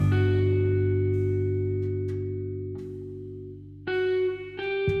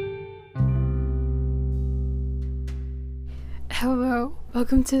Hello,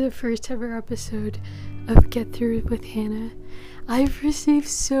 welcome to the first ever episode of Get Through It with Hannah. I've received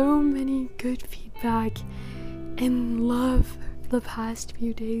so many good feedback and love the past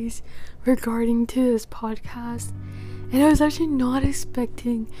few days regarding to this podcast, and I was actually not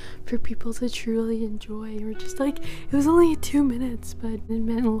expecting for people to truly enjoy, or just like, it was only 2 minutes, but it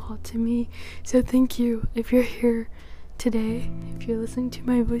meant a lot to me. So thank you if you're here today, if you're listening to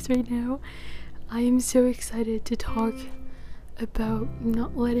my voice right now. I am so excited to talk about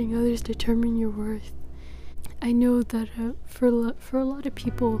not letting others determine your worth. I know that for a lot of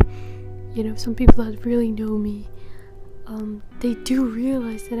people, some people that really know me, they do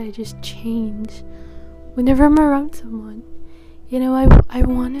realize that I just change whenever I'm around someone. I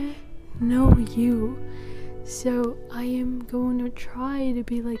want to know you, so I am going to try to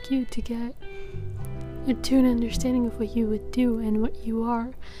be like you, to get to an understanding of what you would do and what you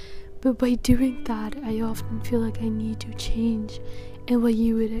are. But by doing that, I often feel like I need to change in what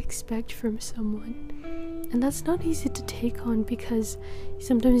you would expect from someone. And that's not easy to take on, because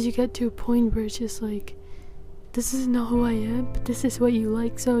sometimes you get to a point where it's just like, this is not who I am, but this is what you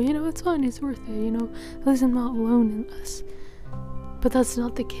like. So, it's fine, it's worth it, at least I'm not alone in this. But that's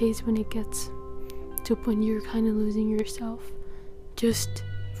not the case when it gets to a point you're kind of losing yourself just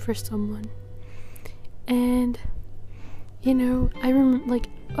for someone. And, I remember,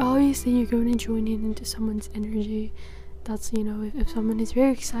 obviously you're going to join into someone's energy. That's, if someone is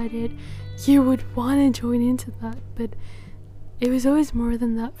very excited, you would want to join into that. But it was always more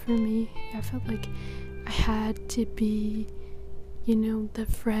than that for me. I felt like I had to be, the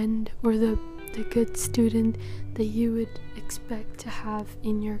friend or the good student that you would expect to have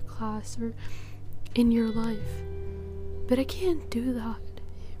in your class or in your life. But I can't do that,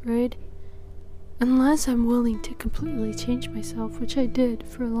 right? Unless I'm willing to completely change myself, which I did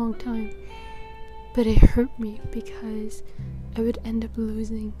for a long time. But it hurt me because I would end up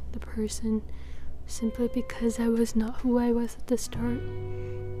losing the person simply because I was not who I was at the start,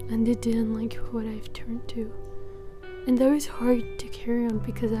 and they didn't like what I've turned to. And that was hard to carry on,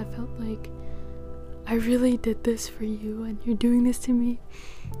 because I felt like I really did this for you and you're doing this to me.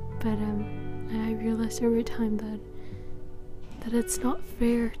 But I realized over time that it's not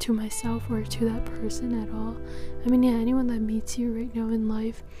fair to myself or to that person at all. I mean, anyone that meets you right now in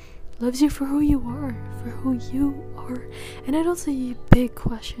life loves you for who you are, And I'd also a big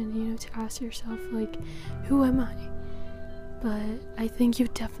question, to ask yourself, like, who am I? But I think you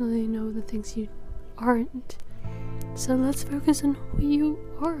definitely know the things you aren't. So let's focus on who you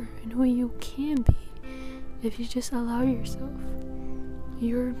are and who you can be if you just allow yourself.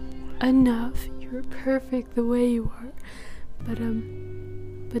 You're enough. You're perfect the way you are. But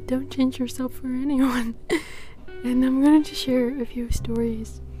don't change yourself for anyone. And I'm going to share a few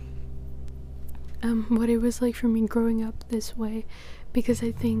stories, what it was like for me growing up this way, because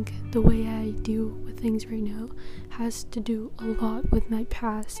I think the way I deal with things right now has to do a lot with my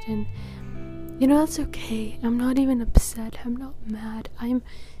past. And that's okay. I'm not even upset. I'm not mad. I'm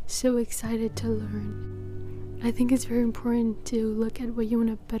so excited to learn. I think it's very important to look at what you want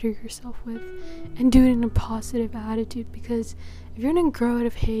to better yourself with and do it in a positive attitude, because if you're going to grow out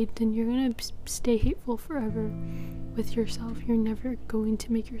of hate, then you're going to stay hateful forever with yourself. You're never going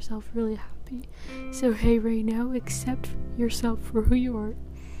to make yourself really happy. So hey, right now, accept yourself for who you are.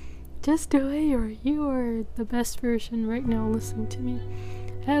 Just the way you are. You are the best version right now listening to me.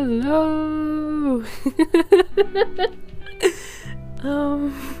 Hello!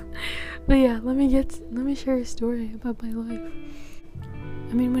 But yeah, let me share a story about my life.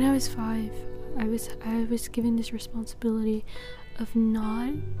 I mean, when I was 5, I was given this responsibility of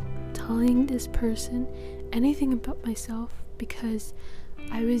not telling this person anything about myself, because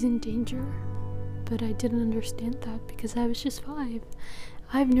I was in danger. But I didn't understand that, because I was just 5.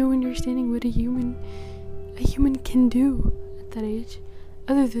 I have no understanding what a human can do at that age,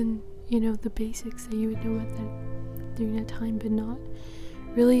 other than, the basics that you would know during that time, but not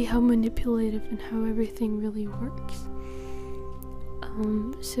really how manipulative and how everything really works.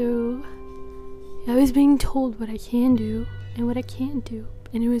 So I was being told what I can do and what I can't do,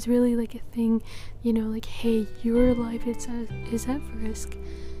 and it was really like a thing, like, hey, your life is at risk.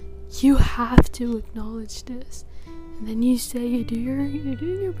 You have to acknowledge this. And then you say you're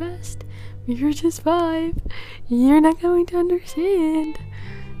doing your best, but you're just 5. You're not going to understand.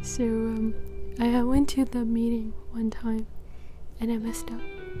 So I went to the meeting one time, and I messed up.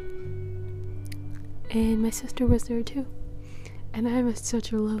 And my sister was there too. And I was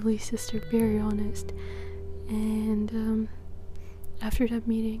such a lovely sister, very honest. And after that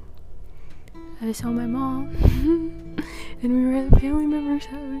meeting, I saw my mom, and we were at a family member's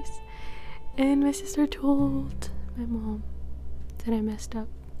house. And my sister told my mom that I messed up.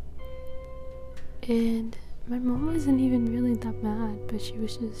 And my mom wasn't even really that mad, but she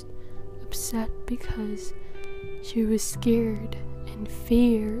was just upset because she was scared and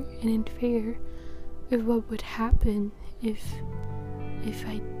in fear of what would happen if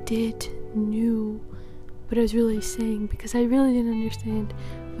I knew what I was really saying, because I really didn't understand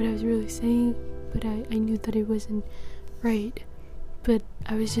what I was really saying, but I knew that it wasn't right, but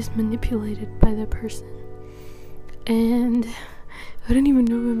I was just manipulated by that person. And I don't even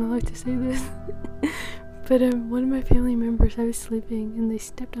know if I'm allowed to say this, but one of my family members, I was sleeping and they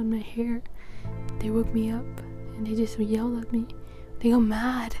stepped on my hair. They woke me up and they just yelled at me. They got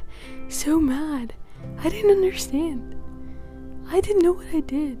mad, so mad. I didn't understand. I didn't know what I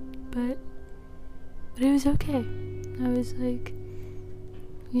did, but it was okay. I was like,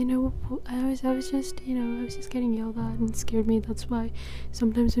 I was just getting yelled at, and it scared me. That's why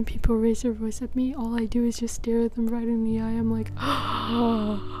sometimes when people raise their voice at me, all I do is just stare at them right in the eye. I'm like,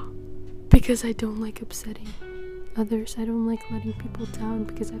 because I don't like upsetting others. I don't like letting people down,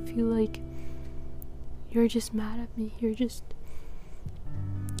 because I feel like you're just mad at me.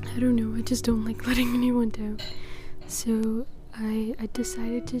 I don't know, I just don't like letting anyone down. So I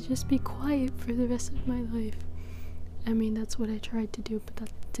decided to just be quiet for the rest of my life. I mean, that's what I tried to do, but that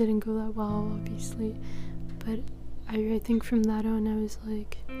didn't go that well, obviously. But I think from that on, I was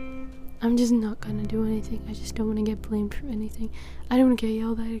like, I'm just not gonna do anything. I just don't want to get blamed for anything. I don't want to get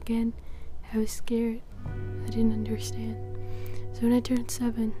yelled at again. I was scared. I didn't understand. So when I turned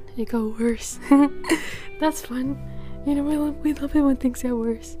 7, it got worse. That's fun. We love it when things get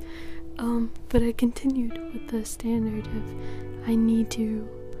worse. But I continued with the standard of, I need to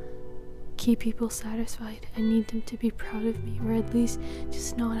keep people satisfied. I need them to be proud of me, or at least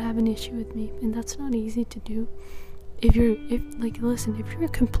just not have an issue with me. And that's not easy to do. If you're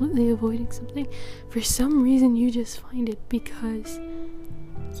completely avoiding something, for some reason you just find it because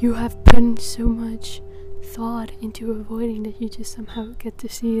you have put in so much thought into avoiding that you just somehow get to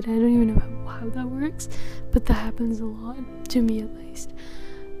see it. I don't even know how that works, but that happens a lot, to me at least.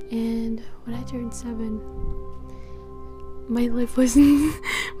 And when I turned 7, my life was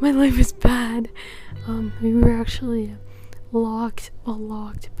bad. We were actually locked,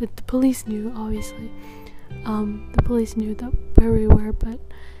 but the police knew, obviously. The police knew that where we were, but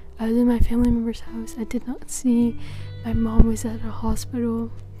I was in my family member's house. I did not see. My mom was at a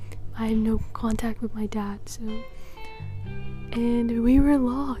hospital. I had no contact with my dad, and we were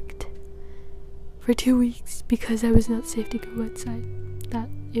locked for 2 weeks because I was not safe to go outside. That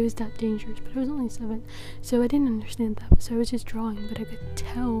it was that dangerous, but I was only 7, so I didn't understand that. So I was just drawing, but I could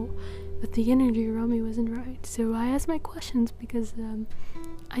tell that the energy around me wasn't right. So I asked my questions because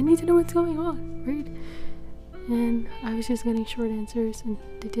I need to know what's going on, right? And I was just getting short answers, and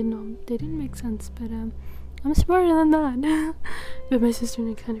they didn't make sense. But I'm smarter than that. But my sister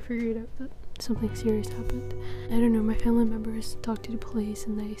and I kind of figured out that something serious happened. I don't know, my family members talked to the police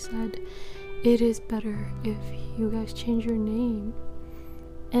and they said, it is better if you guys change your name.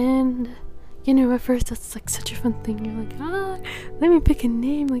 And, at first that's like such a fun thing. You're like, let me pick a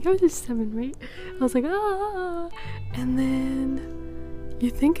name. Like, I was just 7, right? I was like, and then you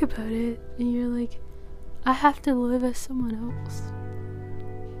think about it and you're like, I have to live as someone else.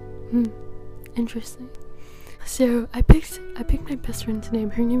 Interesting. So I picked my best friend's name.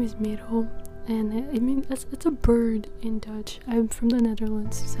 Her name is Merel, and it's a bird in Dutch. I'm from the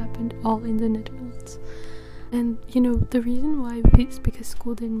Netherlands. This happened all in the Netherlands. And the reason why is because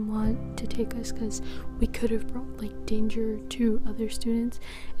school didn't want to take us, because we could have brought like danger to other students,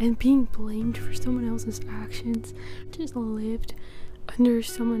 and being blamed for someone else's actions, just lived under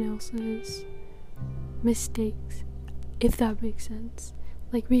someone else's mistakes, if that makes sense.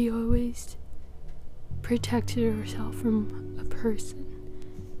 Like, we always protected ourselves from a person.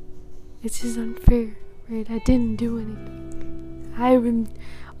 It's just unfair, right? I didn't do anything.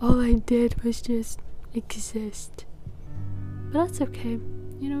 All I did was just exist. But that's okay.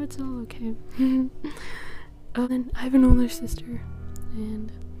 It's all okay. And I have an older sister,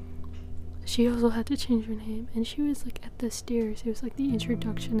 and she also had to change her name, and she was like at the stairs. It was like the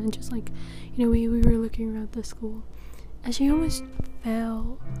introduction, and just like, we were looking around the school, and she almost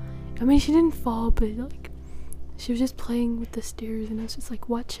fell. I mean, she didn't fall, but like, she was just playing with the stairs, and I was just like,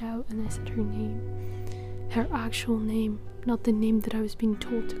 watch out. And I said her name, her actual name, not the name that I was being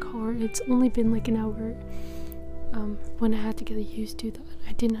told to call her. It's only been like an hour when I had to get used to that.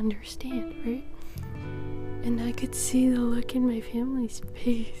 I didn't understand, right? And I could see the look in my family's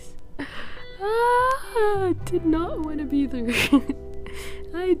face. I did not want to be there.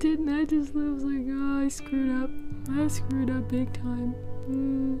 I didn't. I was like, I screwed up. I screwed up big time.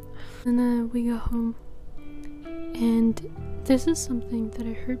 And then we got home, And this is something that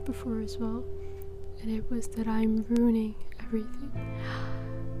I heard before as well, and it was that I'm ruining everything.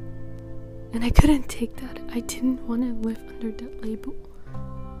 And I couldn't take that. I didn't want to live under that label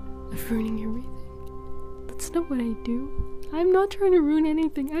of ruining everything. That's not what I do. I'm not trying to ruin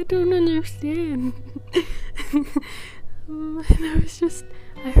anything. I don't understand. And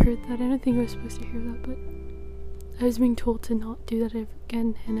I heard that. I don't think I was supposed to hear that, but I was being told to not do that ever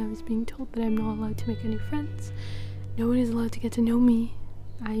again, and I was being told that I'm not allowed to make any friends. No one is allowed to get to know me.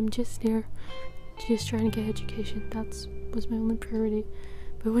 I'm just there, just trying to get education. That was my only priority.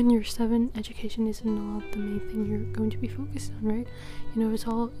 But when you're 7, education isn't not the main thing you're going to be focused on, right? You know, it's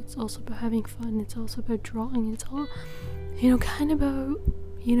also about having fun. It's also about drawing. It's all, kind of about,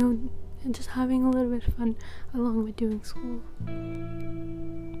 and just having a little bit of fun along with doing school.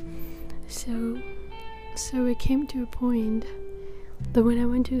 So it came to a point that when I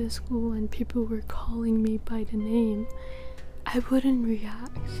went to the school and people were calling me by the name, I wouldn't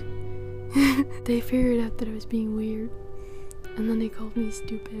react. They figured out that I was being weird, and then they called me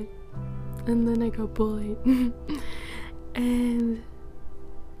stupid, and then I got bullied. And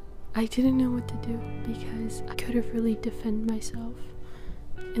I didn't know what to do, because I could have really defended myself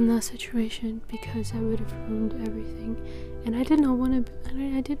in that situation, because I would have ruined everything, and I didn't want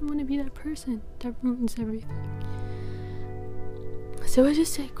to be that person that ruins everything. So I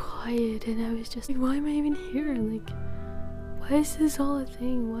just stayed quiet, and I was just like, why am I even here? Like, why is this all a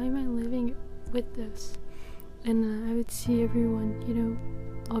thing? Why am I living with this? And I would see everyone,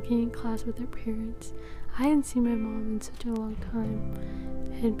 walking in class with their parents. I hadn't seen my mom in such a long time,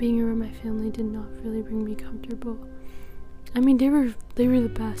 and being around my family did not really bring me comfortable. I mean, they were the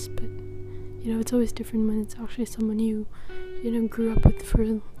best, but it's always different when it's actually someone you grew up with for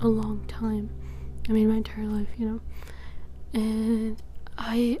a long time. I mean, my entire life, And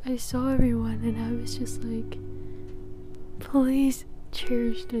I saw everyone, and I was just like, please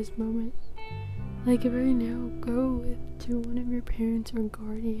cherish this moment. Like, right now, go to one of your parents or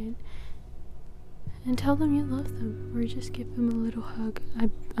guardian and tell them you love them, or just give them a little hug.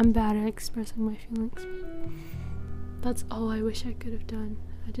 I'm bad at expressing my feelings, but that's all I wish I could have done.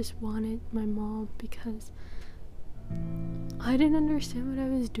 I just wanted my mom, because I didn't understand what I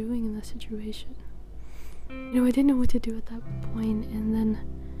was doing in that situation. I didn't know what to do at that point, and then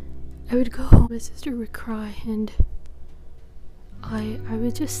I would go home. My sister would cry, and I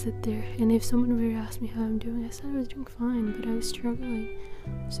would just sit there, and if someone were to ask me how I'm doing, I said I was doing fine, but I was struggling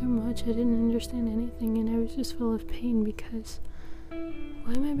so much. I didn't understand anything, and I was just full of pain, because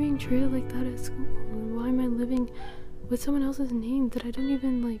why am I being treated like that at school? Why am I living with someone else's name that I don't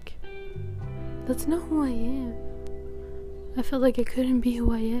even like? That's not who I am. I felt like I couldn't be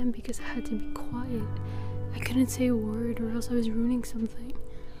who I am because I had to be quiet. I couldn't say a word, or else I was ruining something.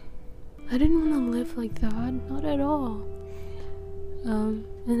 I didn't want to live like that, not at all.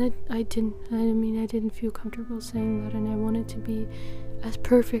 And I didn't feel comfortable saying that, and I wanted to be as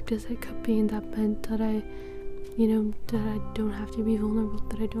perfect as I could be, and that meant that I don't have to be vulnerable,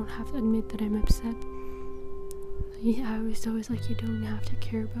 that I don't have to admit that I'm upset. I was always like, you don't have to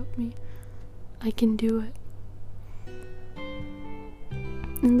care about me. I can do it.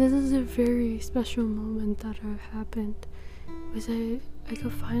 And this is a very special moment that happened, was I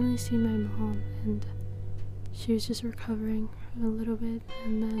could finally see my mom, and she was just recovering a little bit,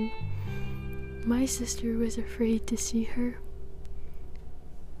 and then my sister was afraid to see her.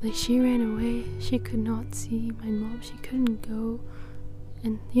 Like, she ran away. She could not see my mom. She couldn't go,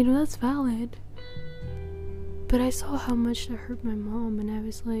 and that's valid. But I saw how much that hurt my mom, and I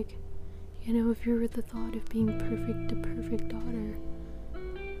was like, if you're with the thought of being the perfect daughter,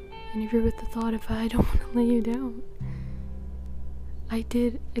 and if you're with the thought of, I don't want to lay you down, I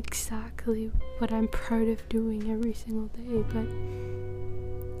did exactly what I'm proud of doing every single day. But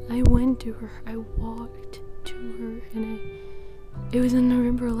I went to her, I walked to her, and it was on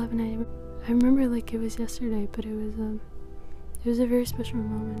November 11th. I remember like it was yesterday, but it was a very special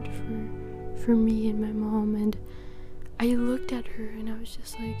moment for me and my mom. And I looked at her, and I was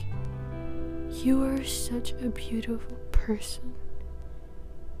just like, you are such a beautiful person.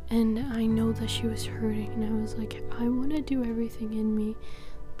 And I know that she was hurting, and I was like, I want to do everything in me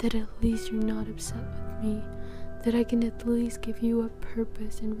that at least you're not upset with me, that I can at least give you a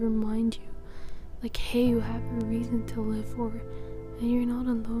purpose and remind you, like, hey, you have a reason to live for, and you're not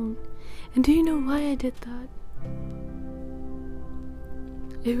alone. And do you know why I did that?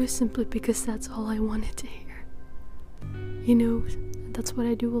 It was simply because that's all I wanted to hear. That's what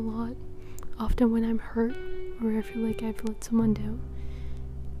I do a lot. Often when I'm hurt, or I feel like I've let someone down,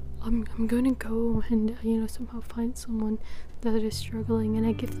 I'm gonna go and somehow find someone that is struggling, and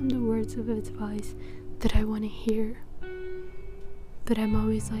I give them the words of advice that I want to hear. But I'm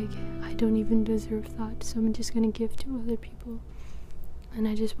always like, I don't even deserve that, so I'm just gonna give to other people. And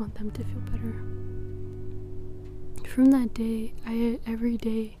I just want them to feel better. From that day, every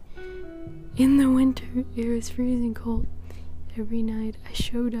day, in the winter, it was freezing cold. Every night, I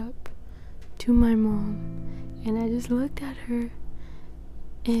showed up to my mom, and I just looked at her,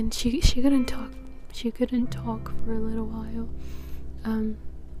 and she couldn't talk. She couldn't talk for a little while.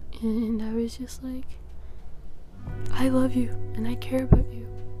 And I was just like, I love you and I care about you.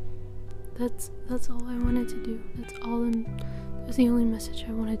 That's all I wanted to do. That's the only message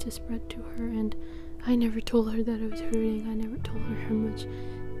I wanted to spread to her. And I never told her that I was hurting. I never told her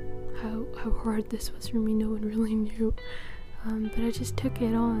how hard this was for me. No one really knew. But I just took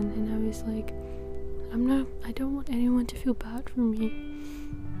it on, and I was like, I don't want anyone to feel bad for me,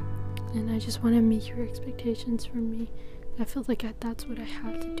 and I just want to meet your expectations from me. I felt like that's what I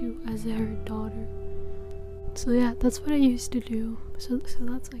had to do as her daughter. So yeah, that's what I used to do. So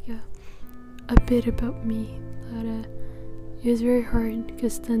that's like a bit about me. That it was very hard,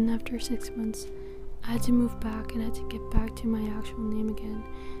 because then after 6 months, I had to move back and I had to get back to my actual name again.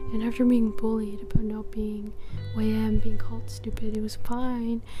 And after being bullied about not being who I am, being called stupid, it was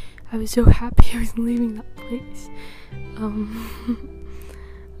fine. I was so happy I was leaving that place.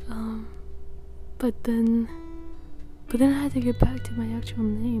 But then I had to get back to my actual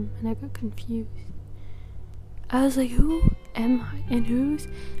name, and I got confused. I was like, who am I? And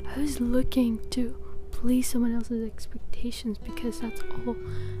I was looking to please someone else's expectations, because that's all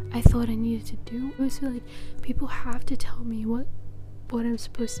I thought I needed to do. It was like, people have to tell me what I'm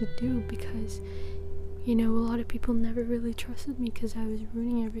supposed to do, because, you know, a lot of people never really trusted me because I was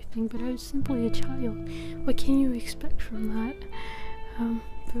ruining everything, but I was simply a child. What can you expect from that?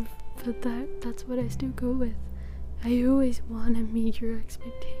 But that's what I still go with. I always want to meet your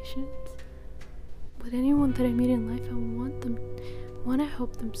expectations. But anyone that I meet in life, I want to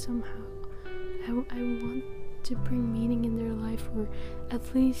help them somehow. I want to bring meaning in their life, or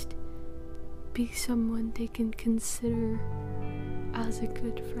at least be someone they can consider as a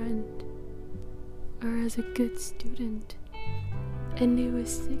good friend or as a good student. And it was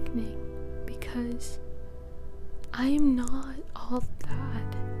sickening, because I am not all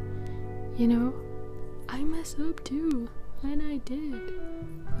that. You know, I mess up too, and I did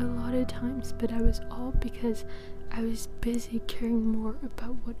a lot of times, but I was all because I was busy caring more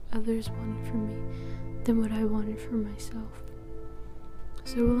about what others wanted from me than what I wanted for myself.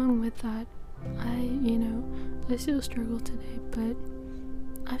 So along with that, I still struggle today, but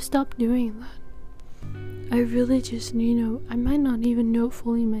I've stopped doing that. I really just, I might not even know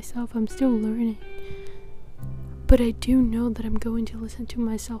fully myself. I'm still learning. But I do know that I'm going to listen to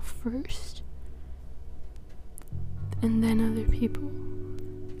myself first, and then other people.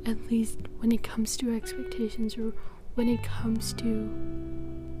 At least when it comes to expectations, or when it comes to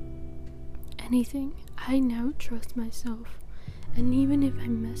anything, I now trust myself. And even if I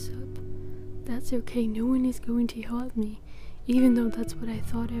mess up, that's okay. No one is going to help me, even though that's what I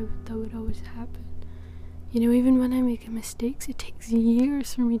thought that would always happen. Even when I make mistakes, it takes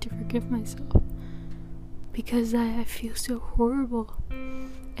years for me to forgive myself, because I feel so horrible.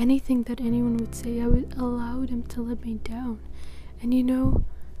 Anything that anyone would say, I would allow them to let me down. And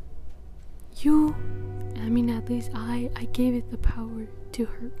at least I gave it the power to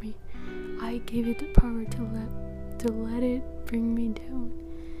hurt me. I gave it the power to let it bring me down.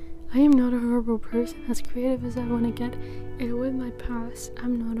 I am not a horrible person. As creative as I want to get, and with my past,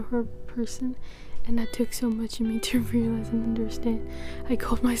 I'm not a horrible person. And that took so much of me to realize and understand. I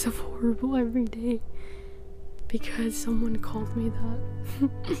called myself horrible every day because someone called me that.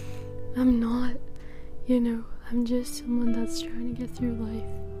 I'm not, I'm just someone that's trying to get through life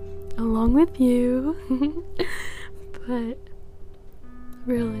along with you. But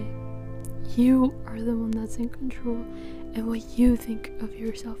really, you are the one that's in control, and what you think of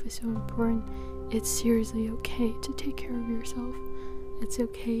yourself is so important. It's seriously okay to take care of yourself. It's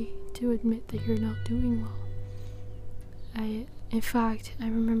okay to admit that you're not doing well. In fact, I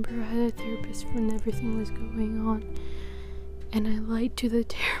remember I had a therapist when everything was going on, and I lied to the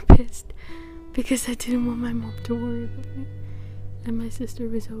therapist because I didn't want my mom to worry about me. And my sister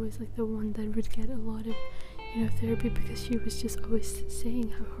was always like the one that would get a lot of, therapy, because she was just always saying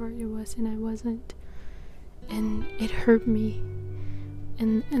how hard it was, and I wasn't. And it hurt me,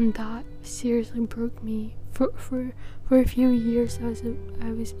 and that seriously broke me. For a few years, I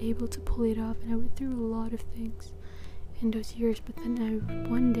was able to pull it off, and I went through a lot of things in those years. But then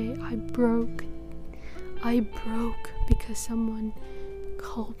one day I broke because someone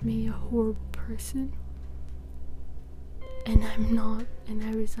called me a horrible person. and I'm not, and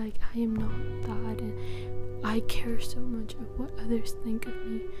I was like, I am not that, and I care so much of what others think of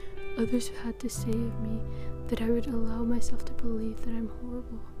me, others have had to say of me, that I would allow myself to believe that I'm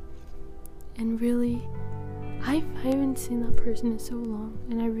horrible. And really, I haven't seen that person in so long,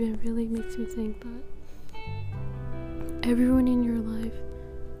 and it really makes me think that everyone in your life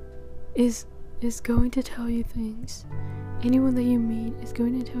is going to tell you things. Anyone that you meet is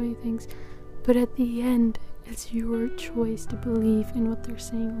going to tell you things, but at the end, it's your choice to believe in what they're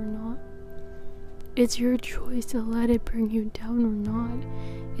saying or not. It's your choice to let it bring you down or not.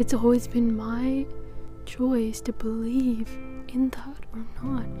 It's always been my choice to believe in that or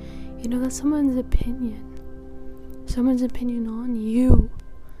not. You know, that's someone's opinion on you.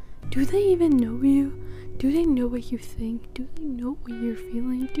 Do they even know you? Do they know what you think? Do they know what you're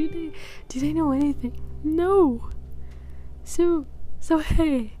feeling? Do they know anything? No. So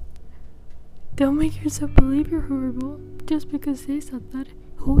hey, don't make yourself believe you're horrible just because they said that.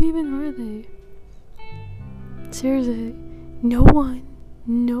 Who even are they? Seriously, no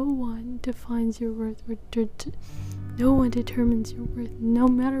one defines your worth, or no one determines your worth. No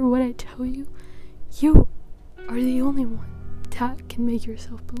matter what I tell you, you are the only one that can make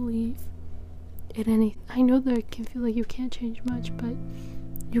yourself believe in anything. I know that it can feel like you can't change much, but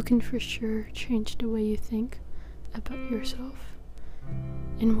you can for sure change the way you think about yourself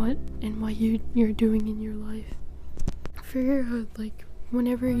and what you're doing in your life. Figure out, like,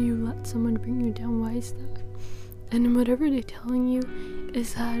 whenever you let someone bring you down, why is that? And whatever they're telling you,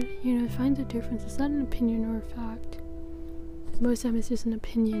 is that, you know, find the difference. It's not an opinion or a fact. Most of the time it's just an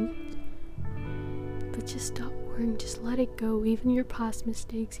opinion. But just stop worrying, just let it go. Even your past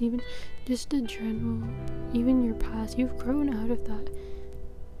mistakes, even just the general, even your past, you've grown out of that.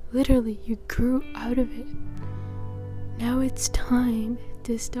 Literally, you grew out of it. Now it's time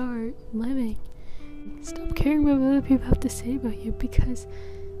to start living. Stop caring about what other people have to say about you, because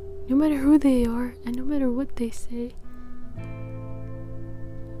no matter who they are and no matter what they say,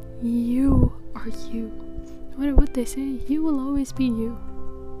 you are you. No matter what they say, you will always be you.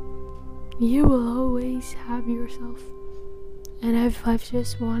 You will always have yourself. And I've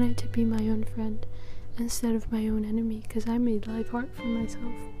just wanted to be my own friend instead of my own enemy, because I made life hard for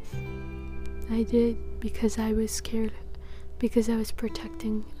myself. I did, because I was scared, because I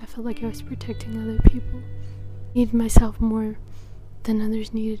felt like I was protecting other people. I need myself more than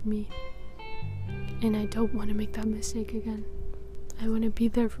others needed me, and I don't want to make that mistake again. I want to be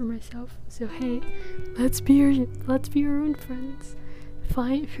there for myself. So hey, let's be your own friends.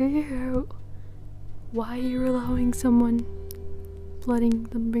 Figure out why you're allowing someone, letting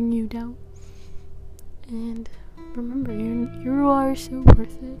them bring you down, and remember, you are so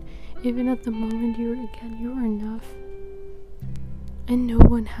worth it. Even at the moment, you are enough, and no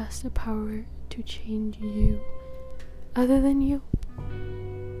one has the power to change you other than you.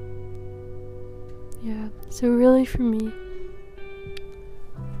 Yeah, so really for me,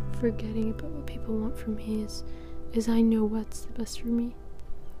 forgetting about what people want from me is I know what's the best for me.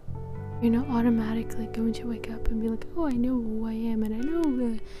 You're not automatically going to wake up and be like, oh, I know who I am, and I know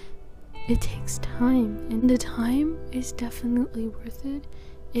that it takes time, and the time is definitely worth it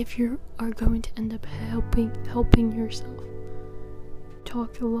if you are going to end up helping yourself.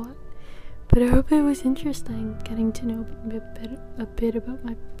 Talked a lot, but I hope it was interesting getting to know a bit about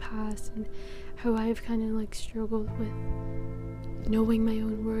my past and how I've kind of like struggled with knowing my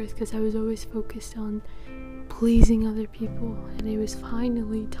own worth, because I was always focused on pleasing other people, and it was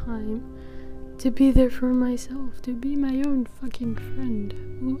finally time to be there for myself, to be my own fucking friend.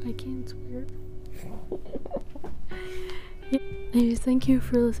 Ooh, I can't swear. Anyways, thank you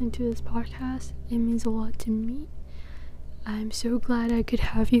for listening to this podcast. It means a lot to me. I'm so glad I could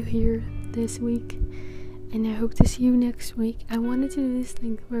have you here this week, and I hope to see you next week. I wanted to do this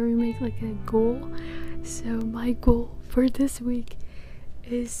thing where we make like a goal. So my goal for this week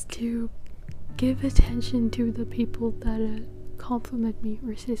is to give attention to the people that compliment me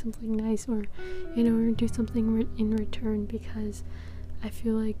or say something nice, or or do something in return, because I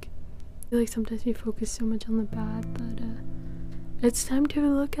feel like sometimes we focus so much on the bad that it's time to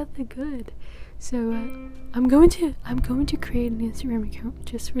look at the good. So I'm going to create an Instagram account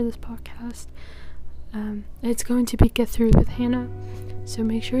just for this podcast. It's going to be Get Through with Hannah, so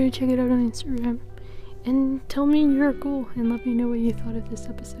make sure to check it out on Instagram and tell me your goal and let me know what you thought of this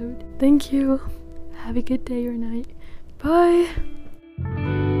episode. Thank you. Have a good day or night. Bye.